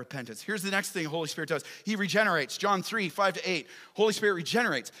side of repentance. Here's the next thing the Holy Spirit does. He regenerates. John 3, 5 to 8. Holy Spirit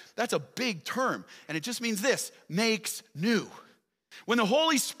regenerates. That's a big term, and it just means this, makes new. When the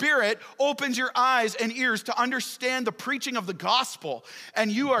Holy Spirit opens your eyes and ears to understand the preaching of the gospel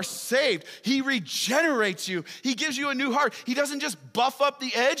and you are saved, he regenerates you. He gives you a new heart. He doesn't just buff up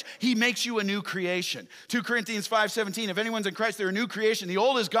the edge, he makes you a new creation. 2 Corinthians 5:17, if anyone's in Christ, they're a new creation. The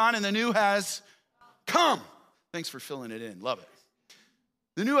old is gone and the new has come. Thanks for filling it in. Love it.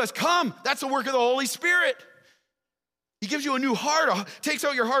 The new has come. That's the work of the Holy Spirit. He gives you a new heart, takes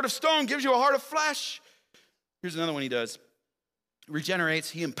out your heart of stone, gives you a heart of flesh. Here's another one he does. Regenerates,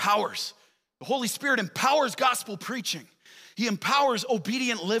 he empowers. The Holy Spirit empowers gospel preaching. He empowers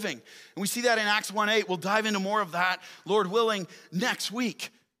obedient living. And we see that in Acts 1:8. We'll dive into more of that, Lord willing, next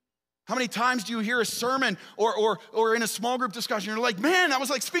week. How many times do you hear a sermon or in a small group discussion, you're like, man, that was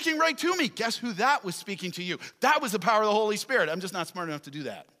like speaking right to me. Guess who that was speaking to you? That was the power of the Holy Spirit. I'm just not smart enough to do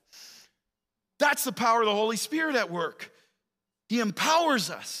that. That's the power of the Holy Spirit at work. He empowers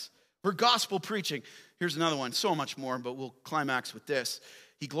us for gospel preaching. Here's another one, so much more, but we'll climax with this.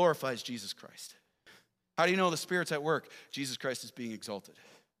 He glorifies Jesus Christ. How do you know the Spirit's at work? Jesus Christ is being exalted.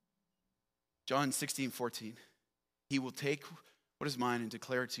 John 16:14. He will take what is mine and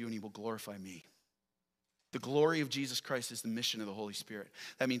declare it to you, and he will glorify me. The glory of Jesus Christ is the mission of the Holy Spirit.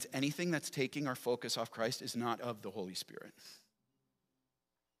 That means anything that's taking our focus off Christ is not of the Holy Spirit.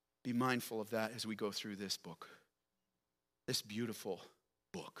 Be mindful of that as we go through this book, this beautiful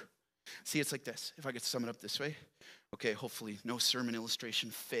book. See, it's like this. If I could sum it up this way. Okay, hopefully no sermon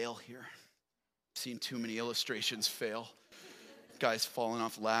illustration fail here. I've seen too many illustrations fail. Guys falling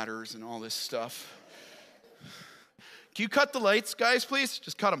off ladders and all this stuff. Can you cut the lights, guys, please?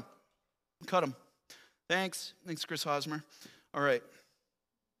 Just cut them. Cut them. Thanks. Thanks, Chris Hosmer. All right.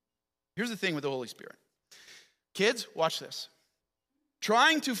 Here's the thing with the Holy Spirit. Kids, watch this.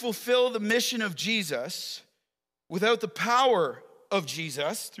 Trying to fulfill the mission of Jesus without the power of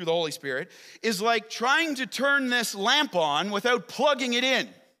Jesus through the Holy Spirit is like trying to turn this lamp on without plugging it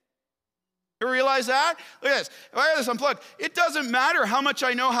in. You realize that? Look at this. If I have this unplugged, it doesn't matter how much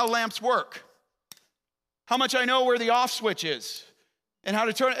I know how lamps work, how much I know where the off switch is, and how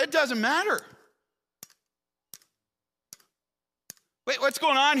to turn it. It doesn't matter. Wait, what's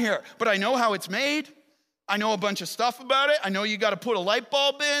going on here? But I know how it's made. I know a bunch of stuff about it. I know you got to put a light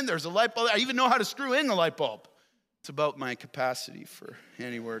bulb in. There's a light bulb. I even know how to screw in the light bulb. It's about my capacity for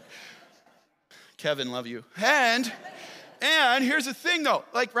handiwork. Kevin, love you. And here's the thing though,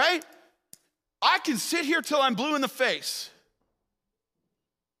 like, right? I can sit here till I'm blue in the face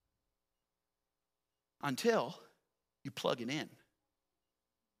until you plug it in.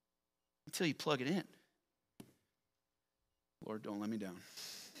 Until you plug it in. Lord, don't let me down.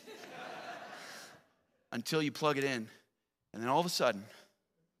 Until you plug it in. And then all of a sudden,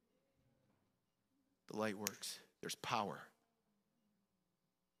 the light works. There's power.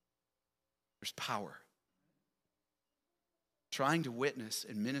 There's power. Trying to witness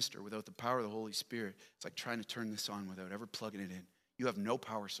and minister without the power of the Holy Spirit, it's like trying to turn this on without ever plugging it in. You have no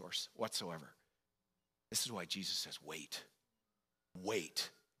power source whatsoever. This is why Jesus says, wait. Wait.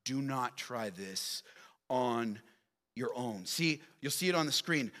 Do not try this on your own. See, you'll see it on the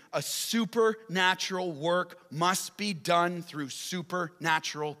screen. A supernatural work must be done through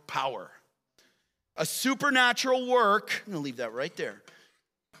supernatural power. A supernatural work, I'm going to leave that right there.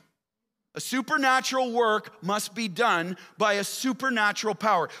 A supernatural work must be done by a supernatural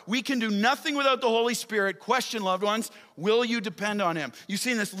power. We can do nothing without the Holy Spirit. Question, loved ones, will you depend on him? You've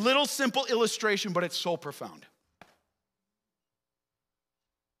seen this little simple illustration, but it's so profound.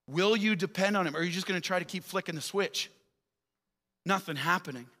 Will you depend on him? Or are you just going to try to keep flicking the switch? Nothing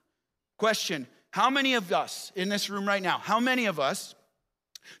happening. Question, how many of us in this room right now, how many of us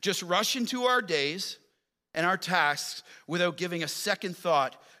just rush into our days and our tasks without giving a second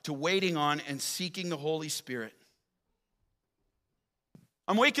thought to waiting on and seeking the Holy Spirit?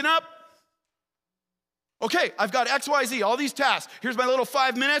 I'm waking up. Okay, I've got X, Y, Z, all these tasks. Here's my little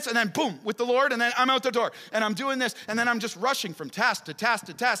 5 minutes, and then boom, with the Lord, and then I'm out the door. And I'm doing this, and then I'm just rushing from task to task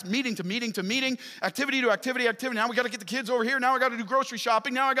to task, meeting to meeting to meeting, activity to activity, activity. Now we got to get the kids over here. Now I got to do grocery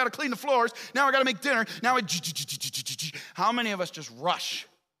shopping. Now I got to clean the floors. Now I got to make dinner. Now how many of us just rush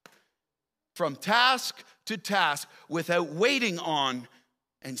from task to task without waiting on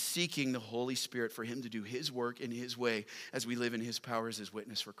and seeking the Holy Spirit for him to do his work in his way as we live in his power as his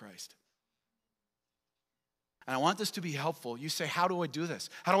witness for Christ? And I want this to be helpful. You say, how do I do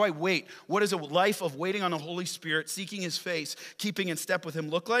this? How do I wait? What does a life of waiting on the Holy Spirit, seeking his face, keeping in step with him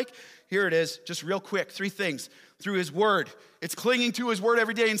look like? Here it is, just real quick, 3 things. Through his word. It's clinging to his word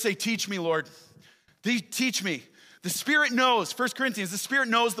every day and say, teach me, Lord. Teach me. The Spirit knows, 1 Corinthians, the Spirit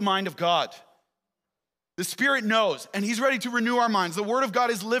knows the mind of God. The Spirit knows, and he's ready to renew our minds. The word of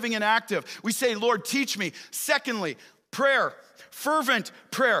God is living and active. We say, Lord, teach me. Secondly, prayer, fervent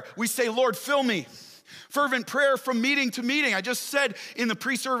prayer. We say, Lord, fill me. Fervent prayer from meeting to meeting. I just said in the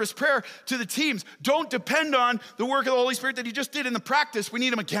pre-service prayer to the teams, don't depend on the work of the Holy Spirit that he just did in the practice. We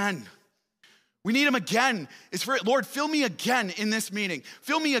need him again. We need him again. It's for, Lord, fill me again in this meeting.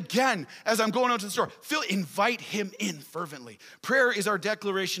 Fill me again as I'm going out to the store. Invite him in fervently. Prayer is our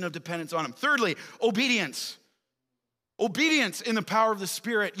declaration of dependence on him. Thirdly, obedience. Obedience in the power of the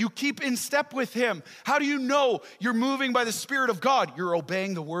Spirit. You keep in step with him. How do you know you're moving by the Spirit of God? You're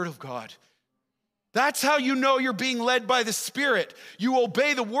obeying the word of God. That's how you know you're being led by the Spirit. You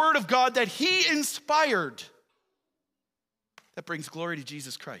obey the word of God that he inspired. That brings glory to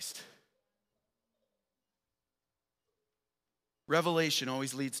Jesus Christ. Revelation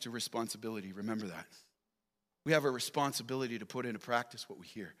always leads to responsibility. Remember that. We have a responsibility to put into practice what we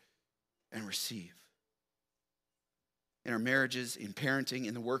hear and receive. In our marriages, in parenting,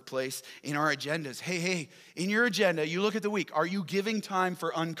 in the workplace, in our agendas. Hey, in your agenda, you look at the week. Are you giving time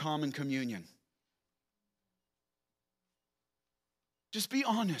for uncommon communion? Just be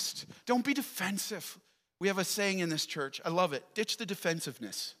honest. Don't be defensive. We have a saying in this church. I love it. Ditch the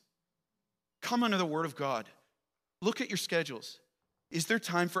defensiveness. Come under the word of God. Look at your schedules. Is there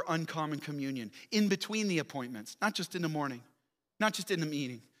time for uncommon communion in between the appointments? Not just in the morning, not just in the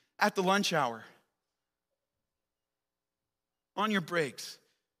meeting, at the lunch hour, on your breaks.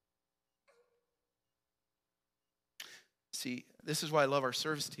 See, this is why I love our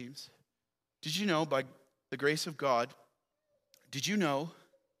service teams. Did you know, by the grace of God, did you know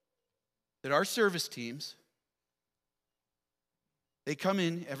that our service teams, they come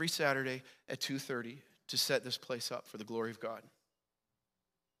in every Saturday at 2:30 to set this place up for the glory of God?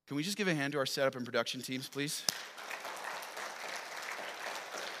 Can we just give a hand to our setup and production teams, please?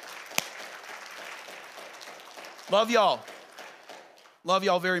 Love y'all. Love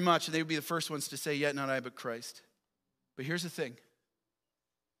y'all very much. And they would be the first ones to say, yet not I, but Christ. But here's the thing.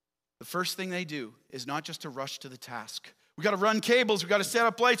 The first thing they do is not just to rush to the task. We got to run cables. We got to set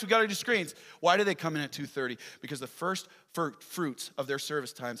up lights. We got to do screens. Why do they come in at 2:30? Because the first fruits of their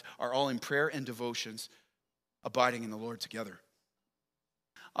service times are all in prayer and devotions, abiding in the Lord together.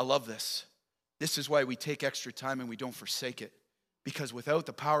 I love this. This is why we take extra time and we don't forsake it. Because without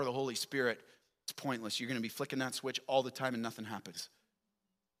the power of the Holy Spirit, it's pointless. You're going to be flicking that switch all the time and nothing happens.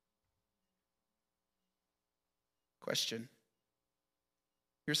 Question.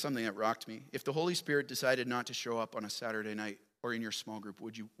 Here's something that rocked me. If the Holy Spirit decided not to show up on a Saturday night or in your small group,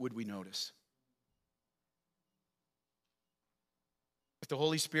 would we notice? If the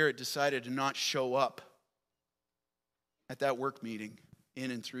Holy Spirit decided to not show up at that work meeting, in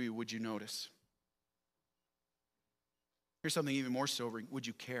and through you, would you notice? Here's something even more sobering. Would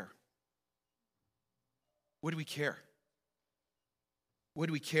you care? Would we care? Would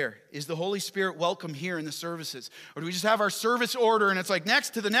we care? Is the Holy Spirit welcome here in the services? Or do we just have our service order and it's like next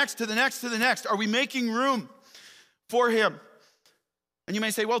to the next to the next to the next? Are we making room for him? And you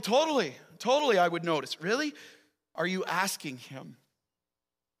may say, well, totally I would notice. Really? Are you asking him?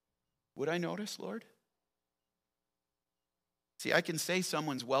 Would I notice, Lord? See, I can say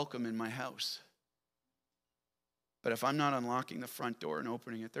someone's welcome in my house. But if I'm not unlocking the front door and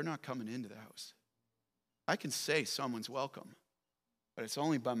opening it, they're not coming into the house. I can say someone's welcome, but it's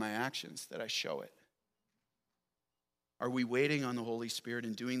only by my actions that I show it. Are we waiting on the Holy Spirit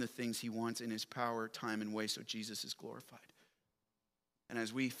and doing the things he wants in his power, time, and way so Jesus is glorified? And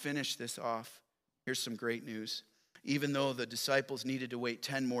as we finish this off, here's some great news. Even though the disciples needed to wait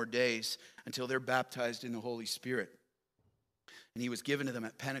 10 more days until they're baptized in the Holy Spirit, and he was given to them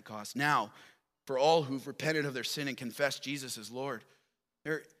at Pentecost. Now, for all who've repented of their sin and confessed Jesus as Lord,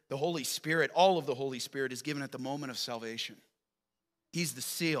 the Holy Spirit, all of the Holy Spirit is given at the moment of salvation. He's the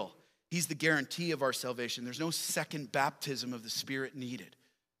seal. He's the guarantee of our salvation. There's no second baptism of the Spirit needed.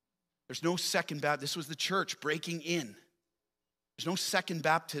 There's no second baptism. This was the church breaking in. There's no second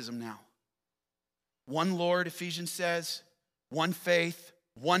baptism now. One Lord, Ephesians says, one faith,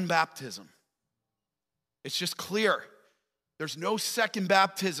 one baptism. It's just clear. There's no second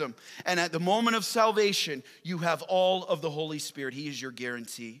baptism. And at the moment of salvation, you have all of the Holy Spirit. He is your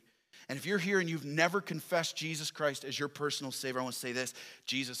guarantee. And if you're here and you've never confessed Jesus Christ as your personal Savior, I want to say this: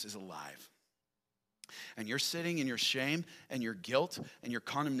 Jesus is alive. And you're sitting in your shame and your guilt and your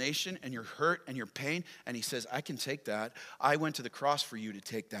condemnation and your hurt and your pain. And he says, I can take that. I went to the cross for you to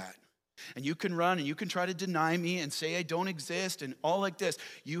take that. And you can run and you can try to deny me and say I don't exist and all like this.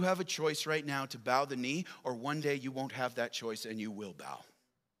 You have a choice right now to bow the knee, or one day you won't have that choice and you will bow.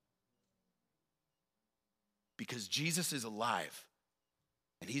 Because Jesus is alive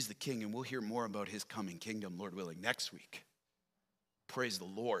and he's the king, and we'll hear more about his coming kingdom, Lord willing, next week. Praise the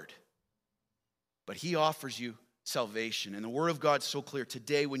Lord. But he offers you salvation, and the word of God's so clear.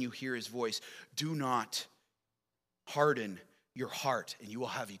 Today when you hear his voice, do not harden your heart, and you will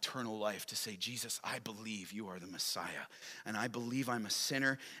have eternal life to say, Jesus, I believe you are the Messiah, and I believe I'm a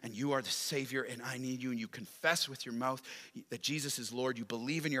sinner, and you are the Savior, and I need you. And you confess with your mouth that Jesus is Lord. You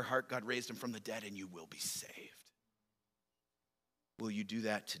believe in your heart God raised him from the dead, and you will be saved. Will you do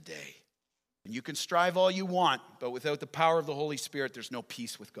that today? And you can strive all you want, but without the power of the Holy Spirit, there's no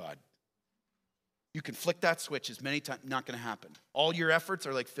peace with God. You can flick that switch as many times, not going to happen. All your efforts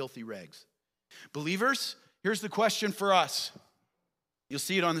are like filthy rags. Believers, here's the question for us. You'll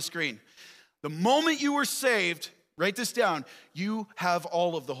see it on the screen. The moment you were saved, write this down, you have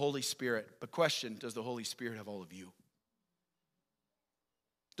all of the Holy Spirit. But question, does the Holy Spirit have all of you?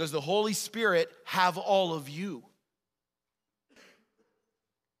 Does the Holy Spirit have all of you?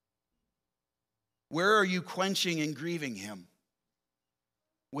 Where are you quenching and grieving him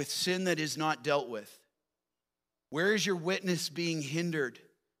with sin that is not dealt with? Where is your witness being hindered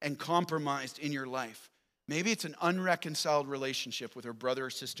and compromised in your life? Maybe it's an unreconciled relationship with her brother or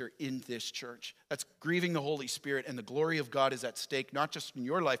sister in this church. That's grieving the Holy Spirit, and the glory of God is at stake, not just in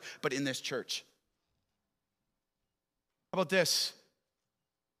your life, but in this church. How about this?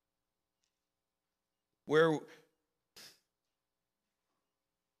 Where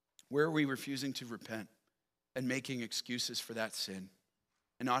are we refusing to repent and making excuses for that sin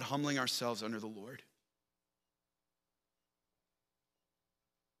and not humbling ourselves under the Lord?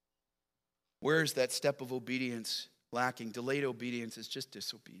 Where is that step of obedience lacking? Delayed obedience is just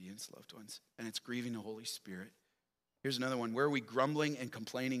disobedience, loved ones, and it's grieving the Holy Spirit. Here's another one. Where are we grumbling and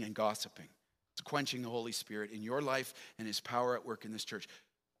complaining and gossiping? It's quenching the Holy Spirit in your life and his power at work in this church.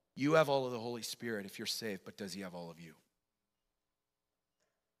 You have all of the Holy Spirit if you're saved, but does he have all of you?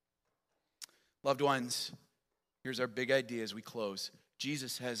 Loved ones, here's our big idea as we close.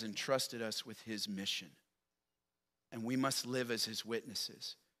 Jesus has entrusted us with his mission, and we must live as his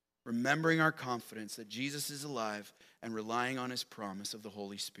witnesses, remembering our confidence that Jesus is alive and relying on his promise of the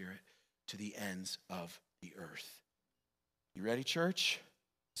Holy Spirit to the ends of the earth. You ready, church?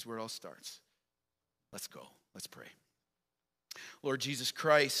 This is where it all starts. Let's go. Let's pray. Lord Jesus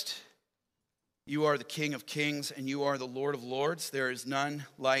Christ, you are the King of kings and you are the Lord of lords. There is none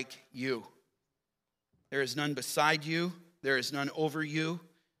like you. There is none beside you. There is none over you.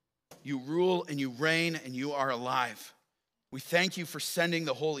 You rule and you reign and you are alive. We thank you for sending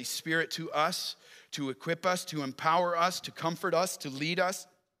the Holy Spirit to us, to equip us, to empower us, to comfort us, to lead us,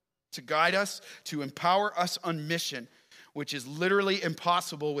 to guide us, to empower us on mission, which is literally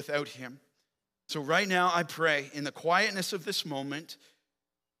impossible without him. So right now I pray in the quietness of this moment,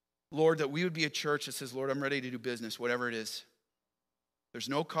 Lord, that we would be a church that says, Lord, I'm ready to do business, whatever it is. There's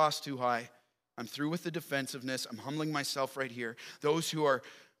no cost too high. I'm through with the defensiveness. I'm humbling myself right here. Those who are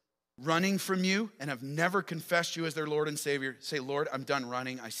running from you and have never confessed you as their Lord and Savior, say, Lord, I'm done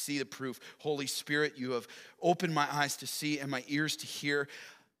running. I see the proof. Holy Spirit, you have opened my eyes to see and my ears to hear.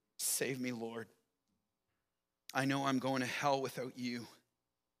 Save me, Lord. I know I'm going to hell without you,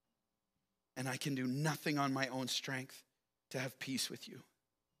 and I can do nothing on my own strength to have peace with you.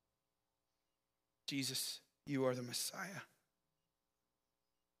 Jesus, you are the Messiah.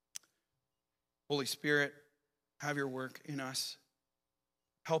 Holy Spirit, have your work in us.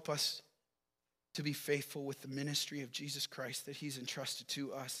 Help us to be faithful with the ministry of Jesus Christ that he's entrusted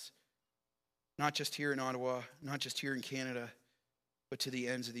to us, not just here in Ottawa, not just here in Canada, but to the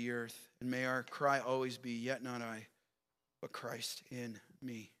ends of the earth. And may our cry always be, yet not I, but Christ in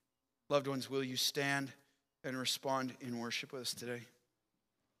me. Loved ones, will you stand and respond in worship with us today?